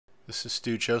This is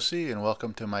Tracy, and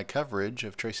welcome to my coverage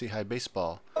of Tracy High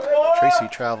Baseball. Tracy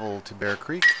traveled to Bear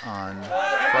Creek on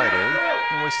Friday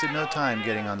and wasted no time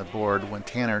getting on the board when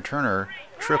Tanner Turner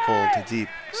tripled to deep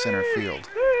center field.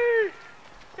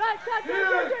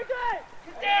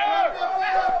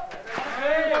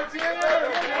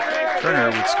 Turner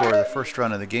would score the first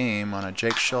run of the game on a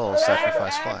Jake Shull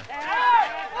sacrifice fly.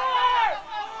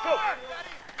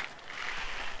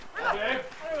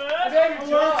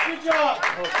 Good job.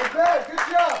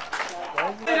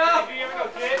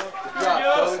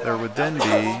 There would then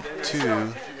be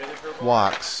two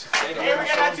walks to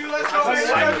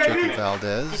Jacob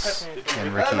Valdez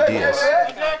and Ricky Diaz.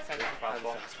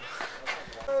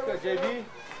 Good, JB.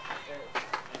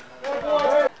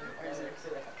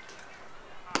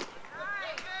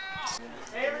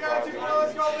 Hey, we got 2 more.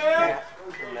 Let's go, man.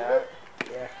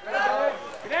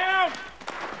 Get down.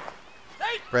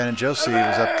 Brandon Josie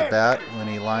was up to bat when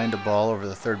he lined a ball over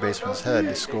the third baseman's head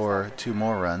to score 2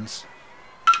 more runs,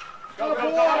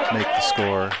 to make the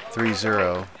score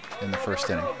 3-0 in the first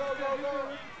inning.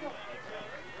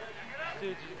 Dude,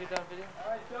 did you get that video?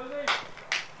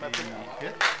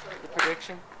 Hit? The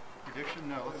prediction? Prediction?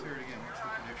 No, let's hear it again. What's the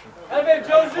prediction? Hey, man,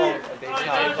 Josie.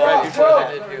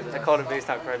 I called a base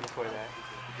talk right before that.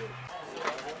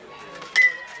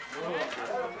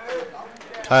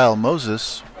 Kyle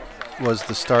Moses was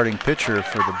the starting pitcher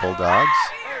for the Bulldogs.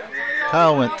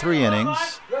 Kyle went 3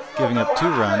 innings, giving up 2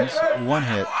 runs, 1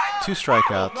 hit, 2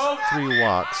 strikeouts, 3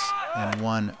 walks, and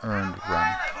 1 earned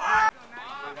run.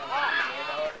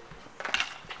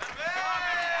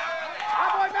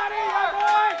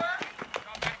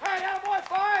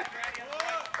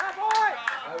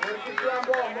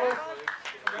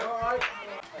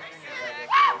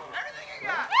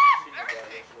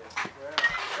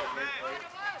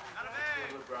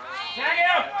 Tag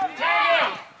him! Tag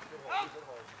him!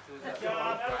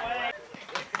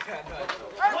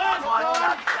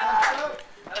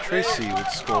 Tracy would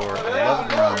score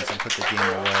 11 runs and put the game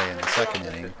away in the second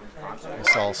inning.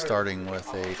 This all starting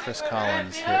with a Chris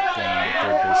Collins hit down the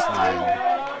third base line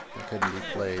that couldn't be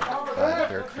played by the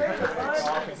Bear Creek defense.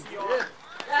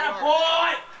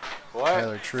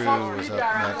 Tyler True was up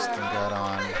next and got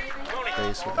on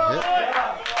base with a hit.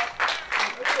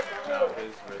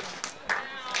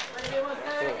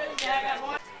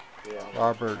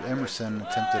 Robert Emerson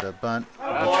attempted a bunt, which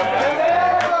was a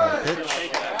hit by pitch.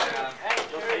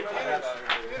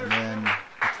 And then,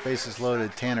 with the bases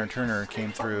loaded, Tanner Turner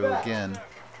came through again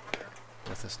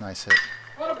with this nice hit.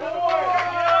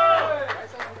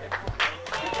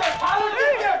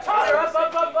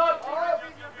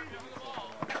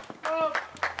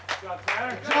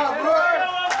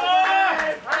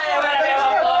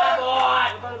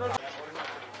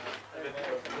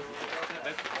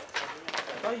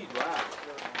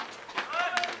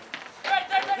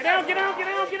 Get out, get out, get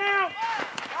out, get out!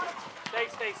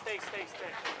 Stay.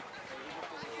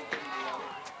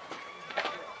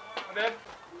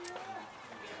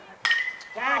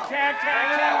 Tag.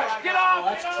 Get off!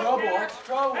 That's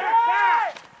trouble.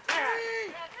 Back!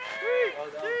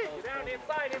 Get down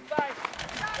inside.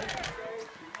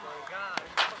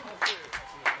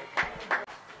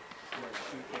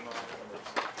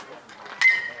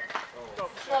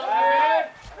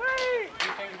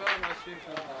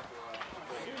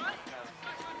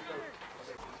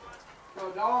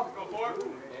 Go, dog. Go for it.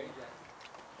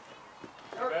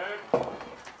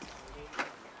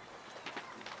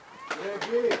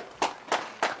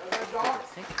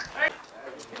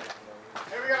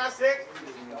 Here we got 6.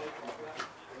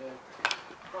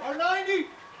 Or 90. There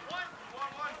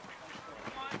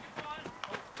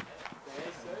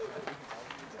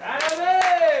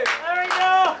we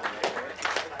go.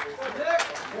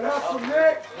 Good hustle,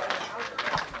 Nick.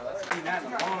 Seen that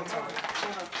in a long time.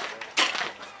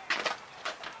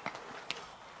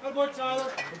 Good boy, Tyler.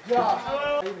 Good job.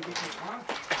 Go.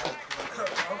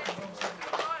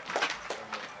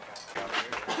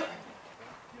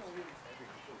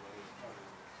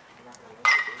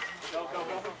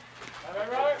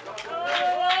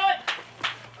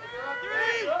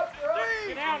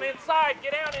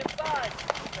 Get down inside.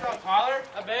 Go, Tyler.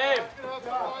 Babe.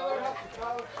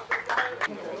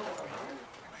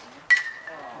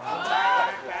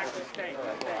 Back to stay.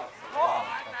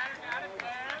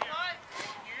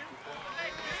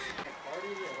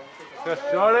 Good,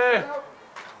 Shorty.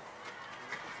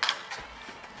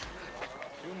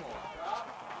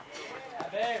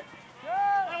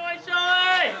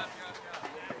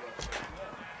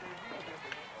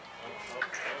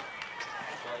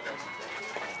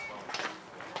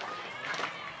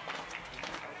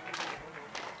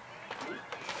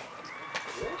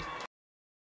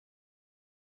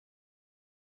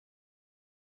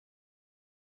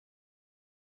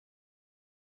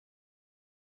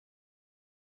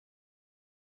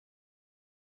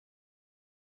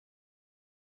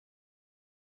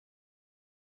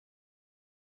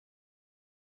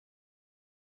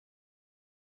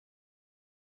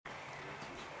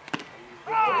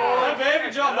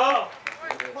 Good job, Mo.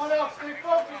 Come on out, stay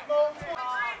focused, Mo.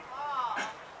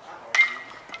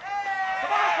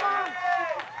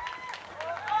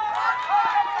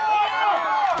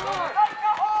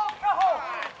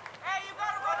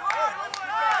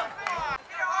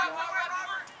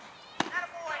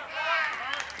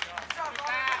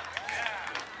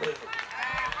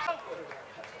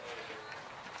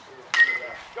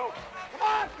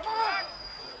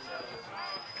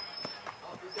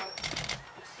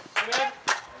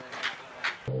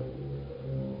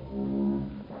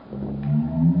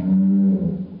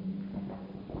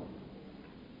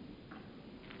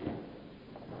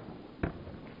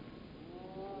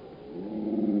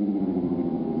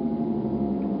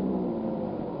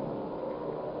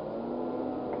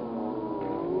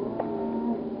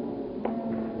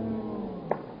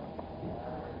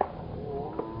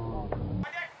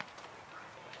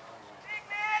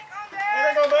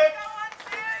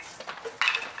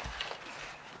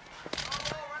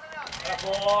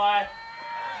 Boy.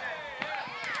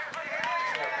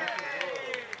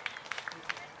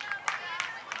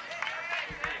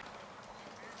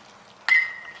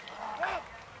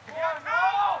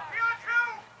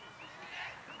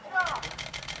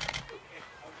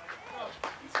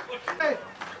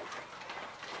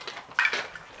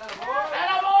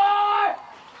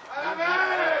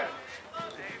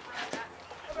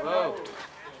 Whoa.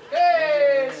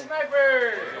 Hey,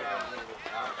 sniper!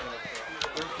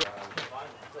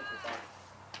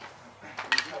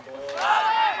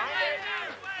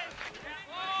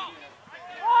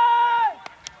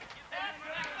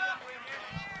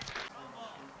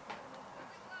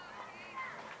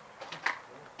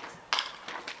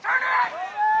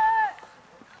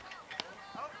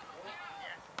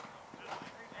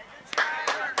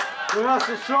 Good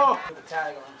hustle, Shaw.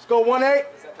 Let's go 1-8.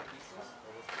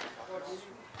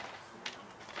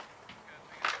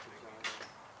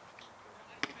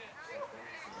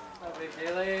 Big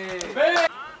Daily.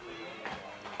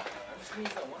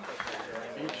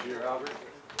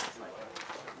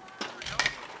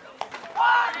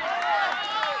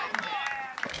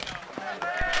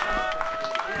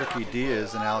 Ricky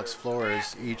Diaz and Alex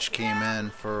Flores each came in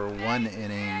for 1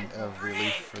 inning of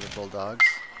relief for the Bulldogs.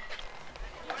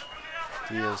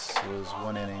 Diaz was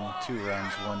 1 inning, 2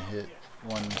 runs, 1 hit,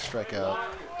 1 strikeout,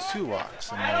 2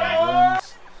 walks, and no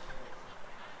runs.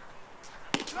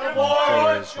 And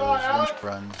Flores was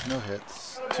 1 runs, no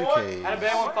hits, 2 Ks, 2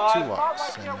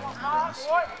 walks, and no runs.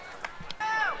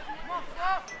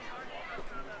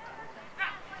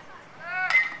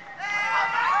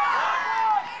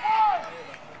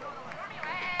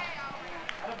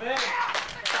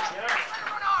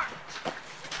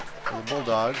 For the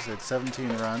Bulldogs, they had 17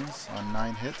 runs on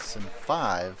 9 hits and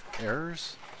 5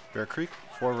 errors. Bear Creek,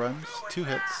 4 runs, 2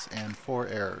 hits, and 4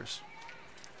 errors.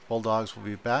 Bulldogs will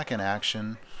be back in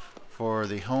action for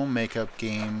the home makeup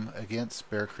game against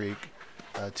Bear Creek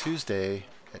Tuesday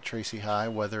at Tracy High,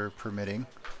 weather permitting,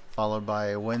 followed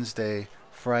by Wednesday,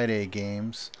 Friday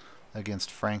games against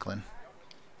Franklin.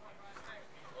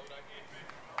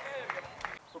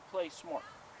 So play smart,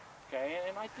 okay?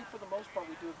 And I think for the most part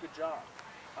we do a good job.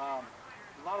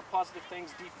 A lot of positive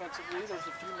things defensively. There's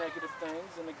a few negative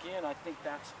things, and again, I think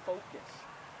that's focus.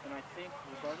 And I think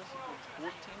regardless if it's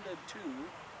 14-2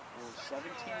 or 17-4,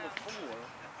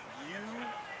 you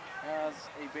as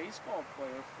a baseball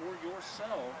player for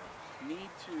yourself need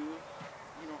to,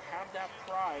 have that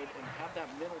pride and have that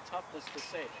mental toughness to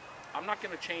say, I'm not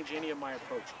going to change any of my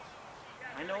approaches.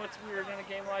 I know it's weird in a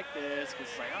game like this because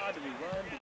it's like, do we run?